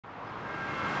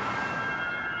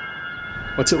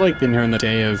What's it like being here on the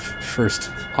day of first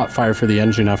hot fire for the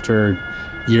engine after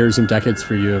years and decades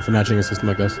for you of imagining a system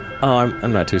like this? Oh,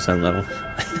 I'm not too sentimental.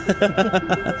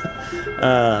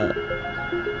 I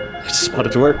just want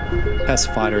it to work.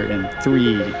 Test fighter in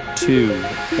 3, 2, 1.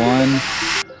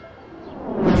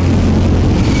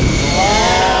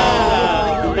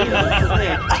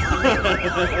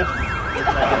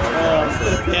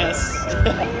 Yes.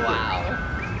 Wow.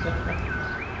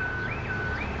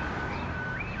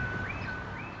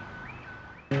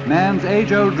 Man's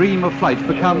age-old dream of flight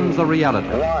becomes a reality.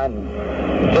 1,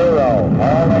 0,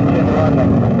 all engine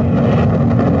running.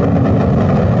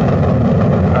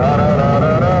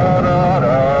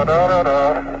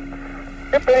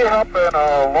 Hippity hopping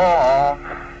along.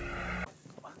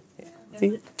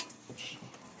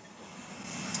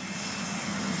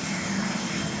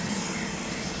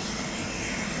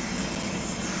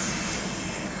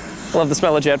 I love the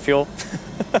smell of jet fuel.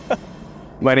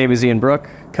 My name is Ian Brook.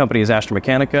 Company is Astro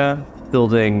Mechanica,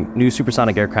 building new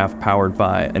supersonic aircraft powered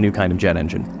by a new kind of jet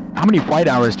engine. How many flight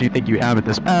hours do you think you have at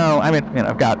this? Oh, I mean,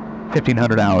 I've got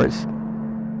 1,500 hours.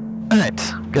 All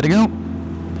right, good to go.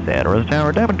 Santa Rosa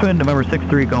Tower, Diamond Twin, November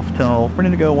 6-3, Golf Hotel, ready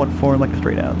to go 1-4, like a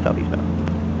straight out, southeast bound.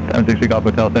 763 Golf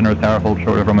Hotel, Santa Rosa Tower, hold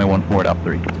short of runway 14, up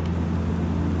 3.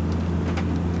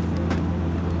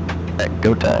 Alright,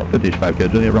 go time. 55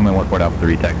 kids, runway 14, up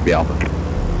 3, taxi Alpha.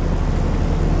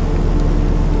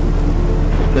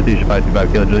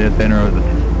 55 kilos, Juliet, Santa Rosa.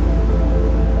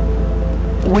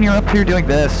 When you're up here doing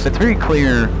this, it's very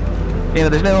clear, you know,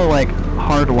 there's no like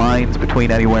hard lines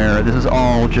between anywhere. This is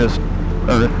all just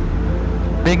Earth.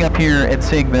 Being up here and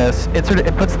seeing this, it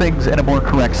puts things in a more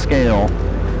correct scale.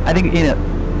 I think, you know,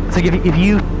 it's like if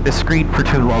you the screen for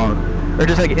too long, or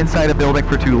just like inside a building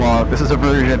for too long, this is a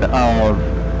version of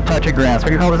touching grass. What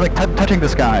do you call it? It's like touching the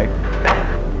sky.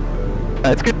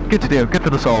 It's good to do, good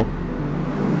for the soul.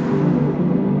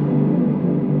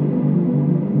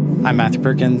 I'm Matthew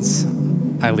Perkins.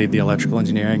 I lead the electrical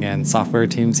engineering and software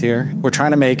teams here. We're trying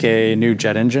to make a new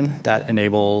jet engine that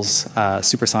enables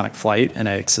supersonic flight in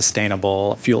a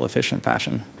sustainable, fuel-efficient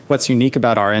fashion. What's unique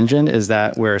about our engine is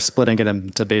that we're splitting it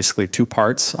into basically two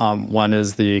parts. One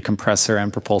is the compressor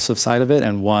and propulsive side of it,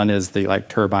 and one is the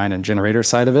turbine and generator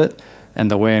side of it. And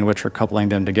the way in which we're coupling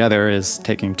them together is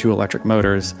taking two electric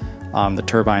motors. The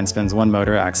turbine spins one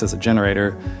motor, acts as a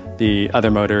generator. The other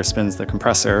motor spins the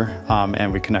compressor,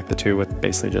 and we connect the two with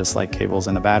basically just like cables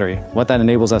and a battery. What that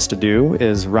enables us to do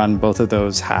is run both of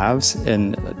those halves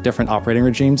in different operating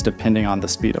regimes depending on the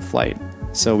speed of flight.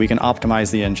 So we can optimize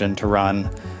the engine to run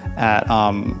at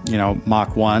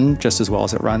Mach 1 just as well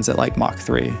as it runs at like Mach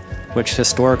 3, which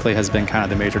historically has been kind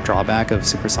of the major drawback of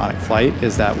supersonic flight,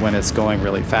 is that when it's going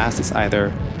really fast, it's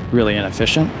either really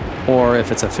inefficient, or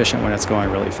if it's efficient when it's going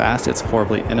really fast, it's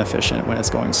horribly inefficient when it's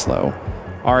going slow.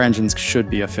 Our engines should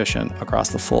be efficient across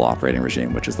the full operating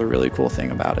regime, which is the really cool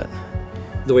thing about it.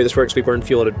 The way this works, we burn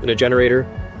fuel in a generator.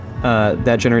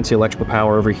 That generates the electrical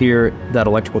power over here. That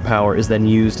electrical power is then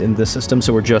used in this system,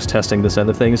 so we're just testing this end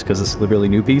of things because this is the really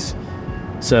new piece.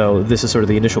 So this is sort of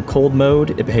the initial cold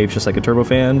mode. It behaves just like a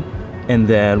turbofan. And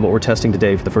then what we're testing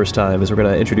today for the first time is we're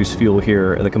going to introduce fuel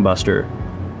here in the combustor.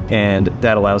 And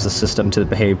that allows the system to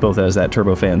behave both as that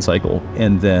turbofan cycle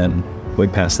and then going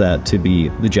past that to be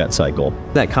the jet cycle.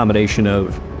 That combination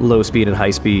of low speed and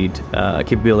high speed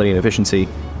capability and efficiency,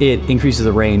 it increases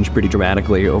the range pretty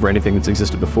dramatically over anything that's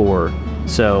existed before.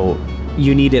 So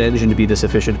you need an engine to be this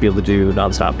efficient to be able to do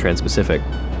nonstop trans-Pacific.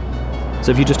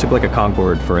 So if you just took like a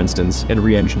Concorde, for instance, and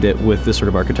re-engined it with this sort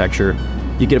of architecture,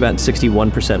 you get about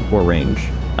 61% more range,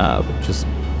 which is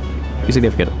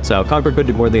significant. So Concorde could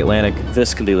do more than the Atlantic.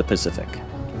 This can do the Pacific.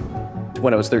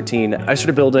 When I was 13, I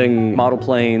started building model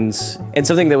planes, and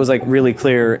something that was like really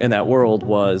clear in that world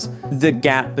was the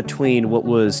gap between what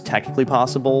was technically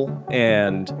possible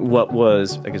and what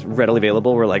was, I guess, readily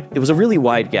available. Where like it was a really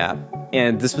wide gap,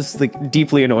 and this was like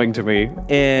deeply annoying to me.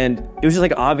 And it was just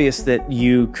like obvious that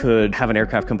you could have an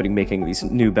aircraft company making these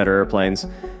new, better airplanes.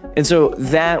 And so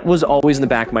that was always in the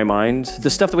back of my mind. The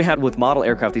stuff that we had with model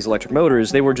aircraft, these electric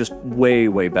motors, they were just way,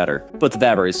 way better. But the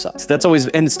batteries sucked. That's always,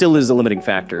 and it still is a limiting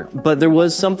factor. But there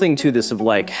was something to this of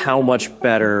like how much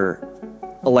better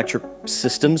electric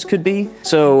systems could be.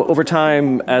 So over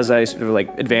time, as I sort of like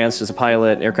advanced as a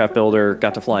pilot, aircraft builder,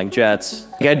 got to flying jets,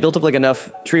 I had built up like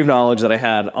enough tree of knowledge that I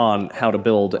had on how to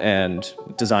build and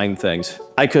design things.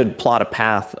 I could plot a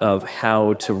path of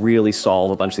how to really solve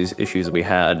a bunch of these issues that we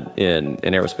had in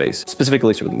aerospace,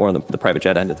 specifically sort of more on the private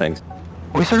jet end of things.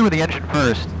 We started with the engine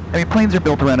first. I mean, planes are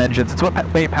built around engines. It's what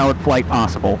made powered flight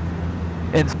possible.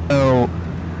 And so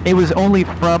it was only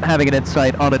from having an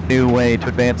insight on a new way to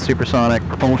advance supersonic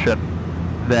propulsion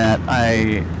that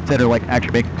are like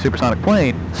actually making supersonic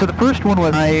plane. So the first one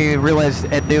was I realized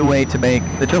a new way to make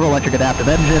the turboelectric adaptive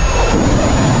engine.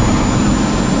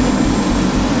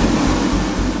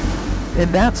 And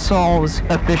that solves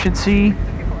efficiency,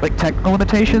 like technical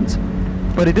limitations,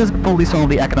 but it doesn't fully solve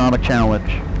the economic challenge.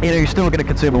 You know, you're still going to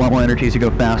consume a lot more energy as you go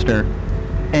faster.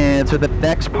 And so the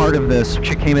next part of this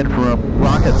came in from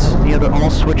rockets. You know, they're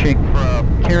all switching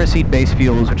from kerosene-based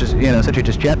fuels, which is, you know, essentially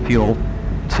just jet fuel,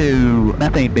 to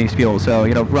methane-based fuel. So,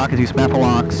 you know, rockets use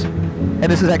methalox. And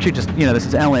this is actually just, you know, this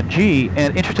is LNG.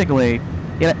 And interestingly,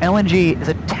 you know, LNG is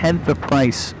a tenth the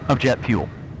price of jet fuel.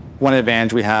 One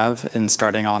advantage we have in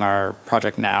starting on our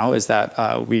project now is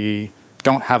that we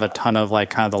don't have a ton of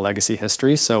like kind of the legacy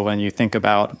history. So when you think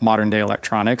about modern day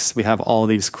electronics, we have all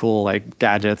these cool like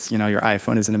gadgets. You know, your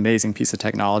iPhone is an amazing piece of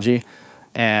technology,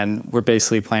 and we're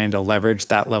basically planning to leverage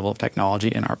that level of technology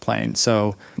in our plane.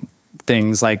 So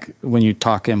things like when you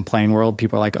talk in plane world,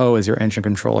 people are like, oh, is your engine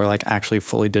controller like actually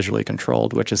fully digitally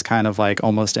controlled, which is kind of like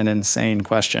almost an insane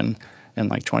question in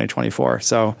like 2024.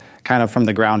 So kind of from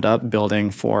the ground up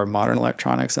building for modern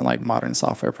electronics and like modern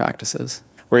software practices.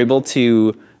 We're able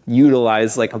to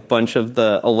utilize like a bunch of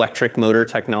the electric motor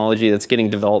technology that's getting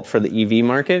developed for the EV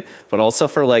market, but also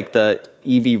for like the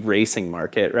EV racing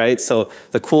market, right? So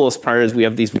the coolest part is we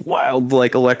have these wild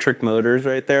like electric motors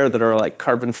right there that are like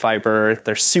carbon fiber.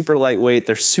 They're super lightweight,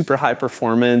 they're super high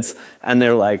performance, and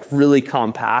they're like really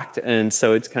compact. And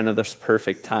so it's kind of this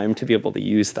perfect time to be able to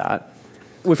use that.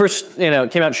 We first, you know,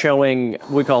 came out showing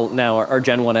what we call now our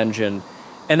Gen 1 engine.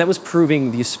 And that was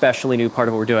proving the especially new part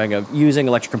of what we're doing of using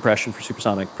electric compression for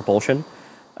supersonic propulsion.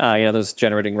 You know, those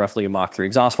generating roughly Mach 3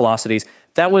 exhaust velocities.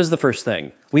 That was the first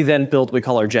thing. We then built what we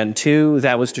call our Gen 2.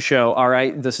 That was to show, all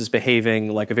right, this is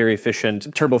behaving like a very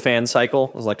efficient turbofan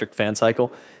cycle, electric fan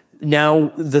cycle.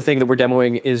 Now the thing that we're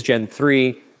demoing is Gen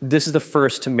 3. This is the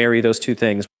first to marry those two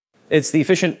things. It's the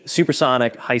efficient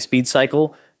supersonic high-speed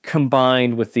cycle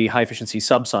combined with the high-efficiency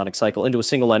subsonic cycle into a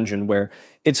single engine where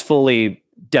it's fully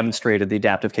demonstrated the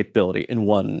adaptive capability in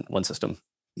one system.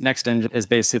 Next engine is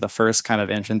basically the first kind of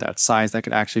engine that size that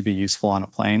could actually be useful on a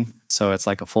plane. So it's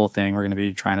like a full thing. We're going to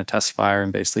be trying to test fire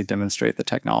and basically demonstrate the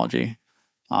technology,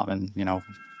 and you know,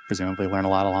 presumably learn a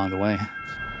lot along the way.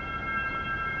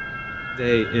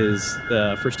 Today is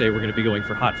the first day we're going to be going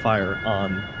for hot fire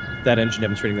on that engine,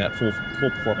 demonstrating that full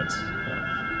performance.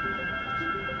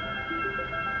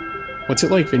 What's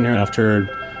it like being here after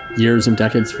years and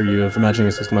decades for you of imagining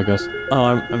a system like this? Oh,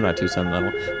 I'm not too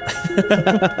sentimental.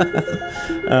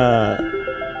 I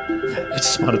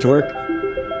just want it to work.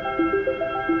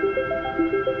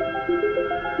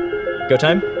 Go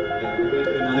time? Yeah, we're going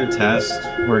to do another test.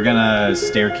 We're going to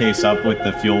staircase up with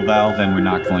the fuel valve, and we're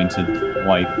not going to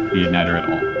light the igniter at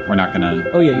all. We're not going to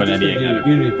put any igniter.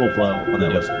 You need full flow on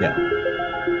that list. Yeah.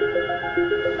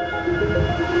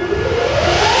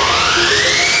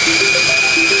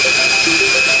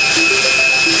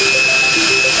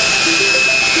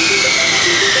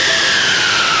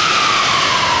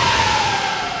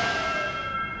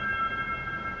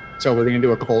 So we're going to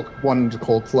do a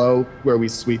cold flow where we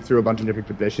sweep through a bunch of different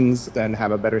conditions, then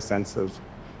have a better sense of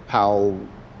how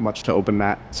much to open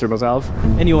that servo valve.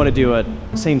 And you want to do a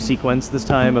same sequence this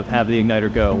time of have the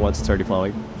igniter go once it's already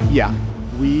flowing? Yeah.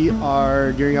 We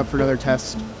are gearing up for another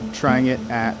test, trying it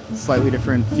at slightly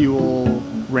different fuel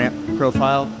ramp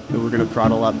profile. We're going to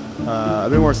throttle up a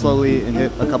bit more slowly and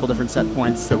hit a couple different set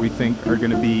points that we think are going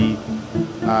to be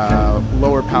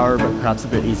lower power, but perhaps a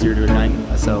bit easier to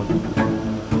ignite. So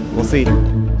we'll see.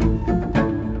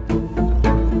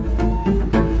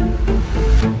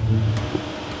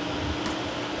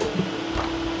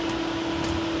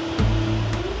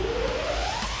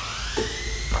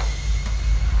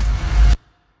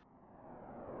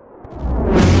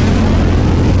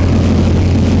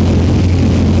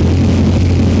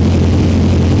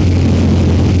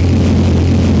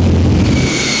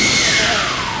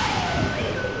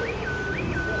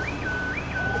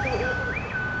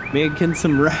 Making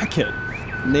some racket.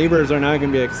 Neighbors are not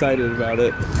going to be excited about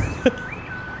it.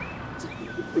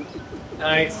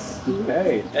 Nice.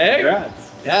 Hey.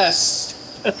 Congrats.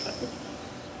 Yes.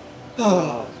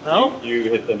 Oh, no? You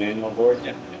hit the manual board?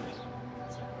 Yeah.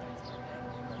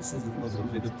 This is the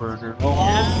latest burger.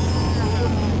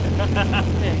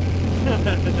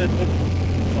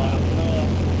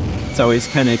 It's always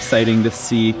kind of exciting to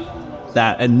see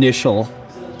that initial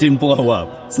didn't blow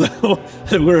up. So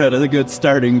we're at a good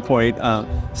starting point.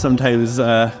 Sometimes,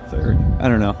 I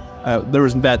don't know, there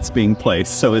was bets being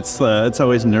placed, so it's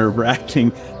always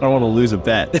nerve-wracking. I don't want to lose a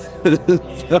bet.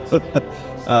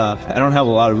 I don't have a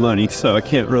lot of money, so I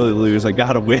can't really lose. I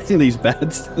gotta win these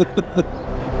bets.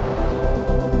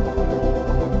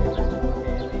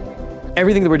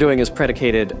 Everything that we're doing is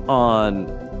predicated on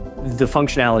the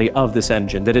functionality of this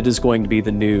engine, that it is going to be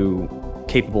the new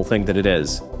capable thing that it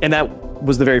is. And that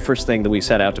was the very first thing that we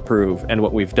set out to prove, and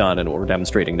what we've done and what we're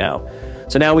demonstrating now.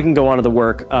 So now we can go on to the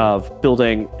work of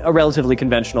building a relatively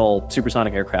conventional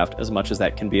supersonic aircraft, as much as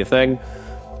that can be a thing,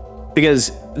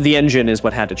 because the engine is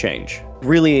what had to change.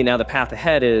 Really, now the path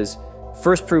ahead is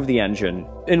first prove the engine,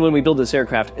 and when we build this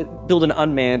aircraft, build an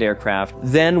unmanned aircraft.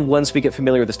 Then once we get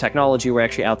familiar with this technology, we're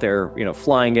actually out there,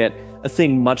 flying it, a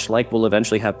thing much like we'll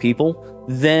eventually have people.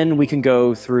 Then we can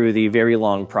go through the very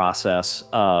long process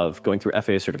of going through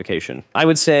FAA certification. I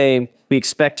would say we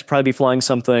expect to probably be flying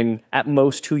something at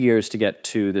most 2 years to get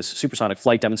to this supersonic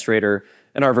flight demonstrator,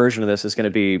 and our version of this is going to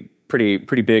be pretty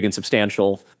big and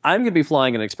substantial. I'm going to be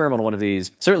flying an experimental one of these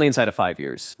certainly inside of 5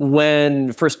 years.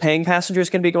 When first paying passengers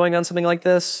can be going on something like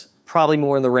this, probably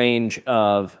more in the range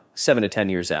of 7 to 10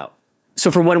 years out. So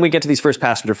for when we get to these first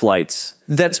passenger flights,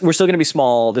 we're still going to be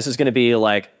small. This is going to be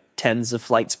like tens of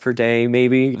flights per day,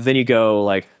 maybe. Then you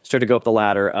go start to go up the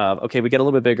ladder of, okay, we get a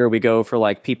little bit bigger. We go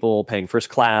for people paying first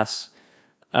class.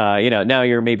 Now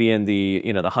you're maybe in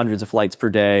the hundreds of flights per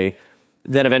day.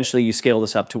 Then eventually you scale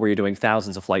this up to where you're doing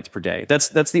thousands of flights per day. That's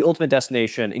the ultimate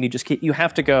destination, and you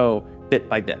have to go bit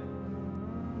by bit.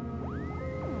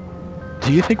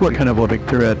 Do you think we're kind of living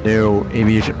through a new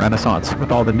aviation renaissance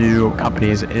with all the new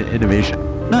companies in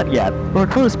innovation? Not yet. We're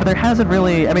close, but there hasn't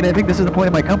really. I think this is the point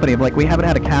of my company. We haven't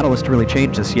had a catalyst to really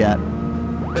change this yet.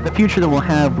 But the future that we'll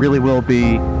have really will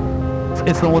be.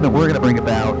 It's the one that we're going to bring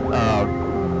about.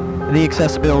 The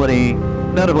accessibility,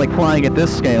 none of flying at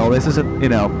this scale. This isn't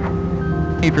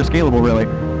for scalable, really.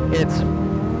 It's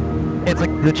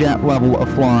like the jet level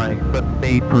of flying, but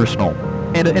made personal.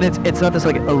 And it's not this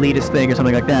elitist thing or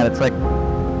something like that. It's like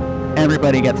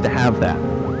everybody gets to have that.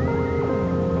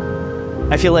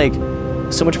 I feel like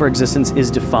so much of our existence is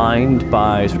defined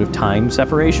by sort of time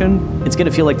separation. It's going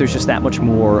to feel like there's just that much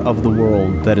more of the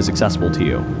world that is accessible to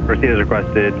you. Proceed as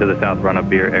requested to the south run-up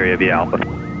beer area via Alpha.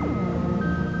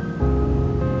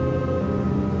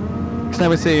 Next time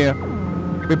we see you,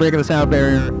 we're breaking the sound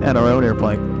barrier at our own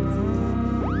airplane.